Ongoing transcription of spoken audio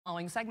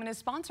Following segment is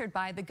sponsored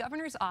by the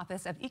Governor's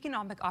Office of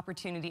Economic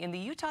Opportunity in the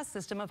Utah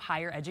System of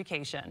Higher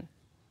Education.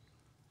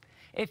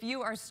 If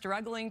you are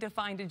struggling to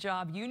find a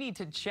job, you need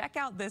to check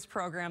out this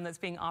program that's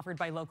being offered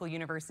by local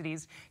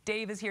universities.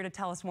 Dave is here to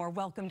tell us more.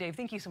 Welcome, Dave.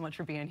 Thank you so much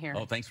for being here.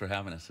 Oh, thanks for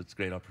having us. It's a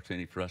great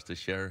opportunity for us to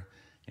share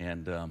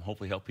and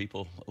hopefully help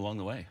people along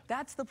the way.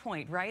 That's the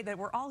point, right? That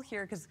we're all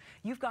here because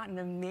you've got an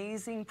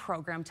amazing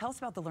program. Tell us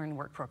about the Learn and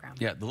Work program.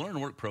 Yeah, the Learn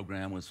and Work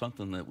program was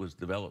something that was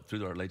developed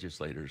through our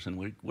legislators, and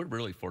we're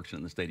really fortunate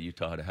in the state of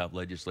Utah to have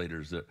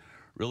legislators that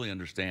really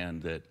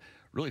understand that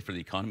really for the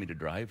economy to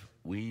drive,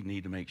 we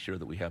need to make sure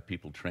that we have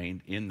people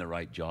trained in the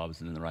right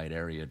jobs and in the right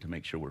area to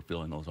make sure we're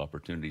filling those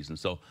opportunities. And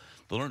so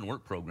the Learn and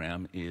Work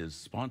program is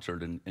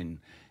sponsored and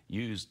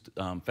used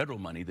federal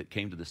money that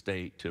came to the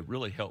state to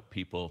really help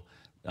people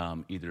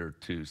either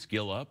to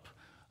skill up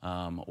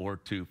or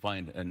to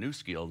find a new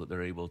skill that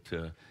they're able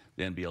to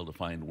then be able to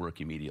find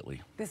work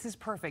immediately. This is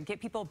perfect. Get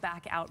people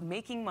back out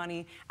making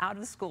money out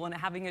of school and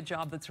having a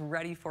job that's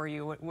ready for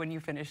you when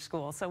you finish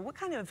school. So what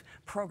kind of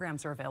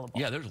programs are available?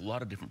 Yeah, there's a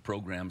lot of different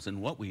programs,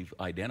 and what we've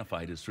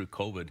identified is through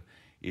COVID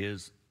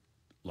is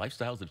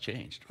lifestyles have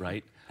changed,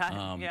 right?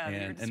 Yeah,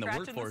 and the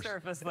workforce, the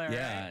surface there.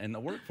 Yeah, right? And the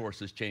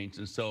workforce has changed,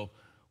 and so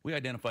we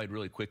identified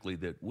really quickly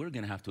that we're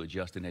going to have to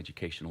adjust in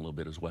education a little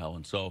bit as well.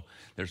 And so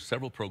there's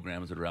several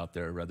programs that are out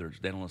there, whether it's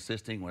dental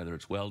assisting, whether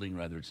it's welding,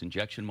 whether it's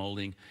injection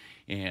molding,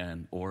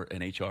 or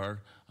an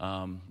HR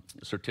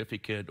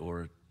certificate,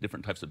 or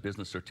different types of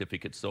business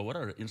certificates. So what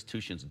our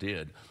institutions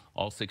did,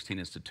 all 16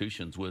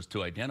 institutions, was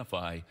to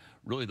identify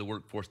really the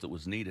workforce that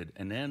was needed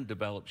and then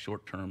develop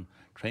short-term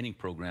training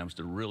programs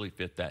to really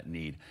fit that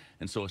need.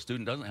 And so a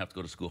student doesn't have to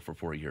go to school for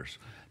 4 years.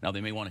 Now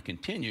they may want to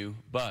continue,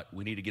 but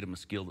we need to get them a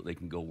skill that they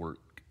can go work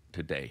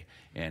today,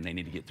 and they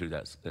need to get through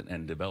that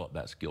and develop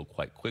that skill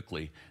quite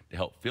quickly to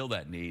help fill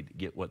that need,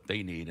 get what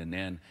they need, and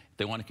then if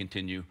they want to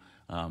continue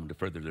to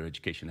further their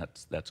education,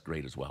 that's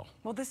great as well.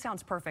 Well, this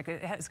sounds perfect.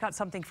 It's got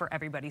something for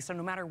everybody, so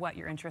no matter what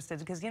you're interested,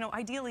 because, you know,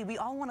 ideally we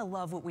all want to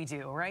love what we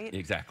do, right?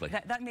 Exactly.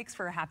 That makes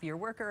for a happier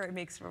worker, it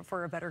makes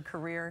for a better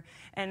career.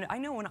 And I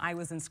know when I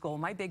was in school,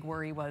 my big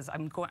worry was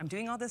I'm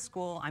doing all this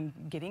school, I'm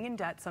getting in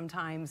debt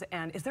sometimes,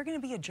 and is there going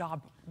to be a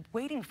job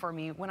waiting for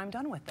me when I'm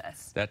done with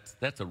this?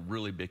 That's a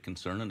really big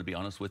concern, and to be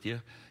honest with you,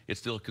 it's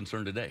still a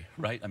concern today,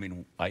 right? I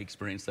mean, I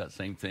experienced that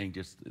same thing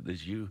just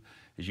as you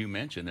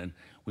mentioned, and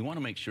we want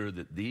to make sure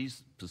that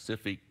these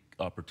specific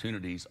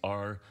opportunities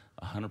are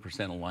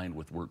 100% aligned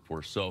with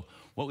workforce. So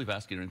what we've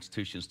asked our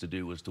institutions to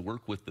do is to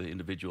work with the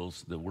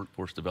individuals, the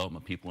workforce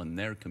development people in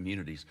their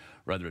communities,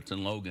 whether it's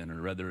in Logan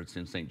or whether it's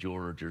in St.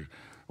 George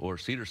or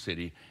Cedar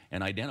City,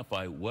 and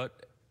identify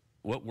what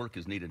work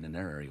is needed in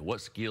their area, what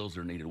skills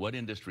are needed, what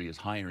industry is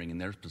hiring in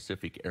their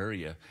specific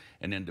area,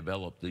 and then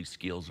develop these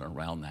skills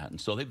around that. And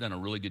so they've done a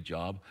really good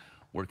job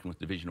working with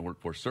Division of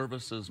Workforce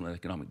Services and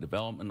Economic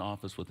Development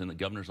Office within the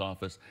Governor's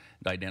Office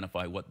to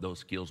identify what those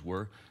skills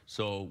were.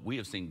 So we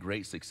have seen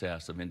great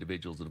success of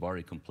individuals that have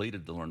already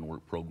completed the Learn and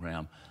Work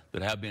program,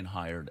 that have been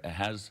hired, it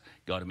has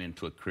got them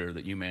into a career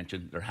that you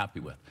mentioned they're happy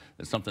with.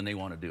 It's something they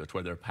want to do. It's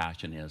where their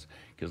passion is.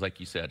 Because like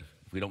you said,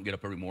 if we don't get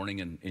up every morning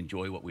and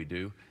enjoy what we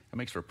do, it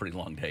makes for a pretty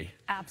long day.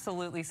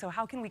 Absolutely. So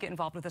how can we get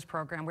involved with this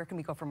program? Where can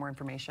we go for more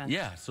information?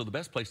 Yeah, so the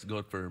best place to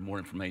go for more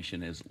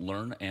information is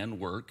Learn and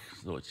Work.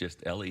 So it's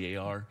just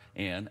LEARN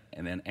and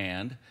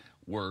then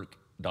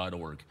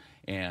work.org.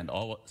 And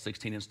all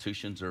 16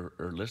 institutions are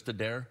listed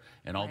there,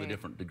 and all the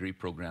different degree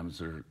programs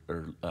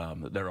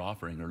that they're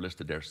offering are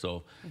listed there.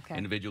 So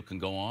individual can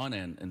go on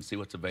and see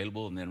what's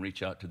available and then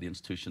reach out to the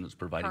institution that's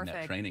providing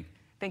that training.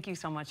 Thank you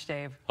so much,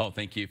 Dave. Oh,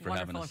 thank you for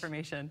having us. Wonderful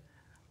information.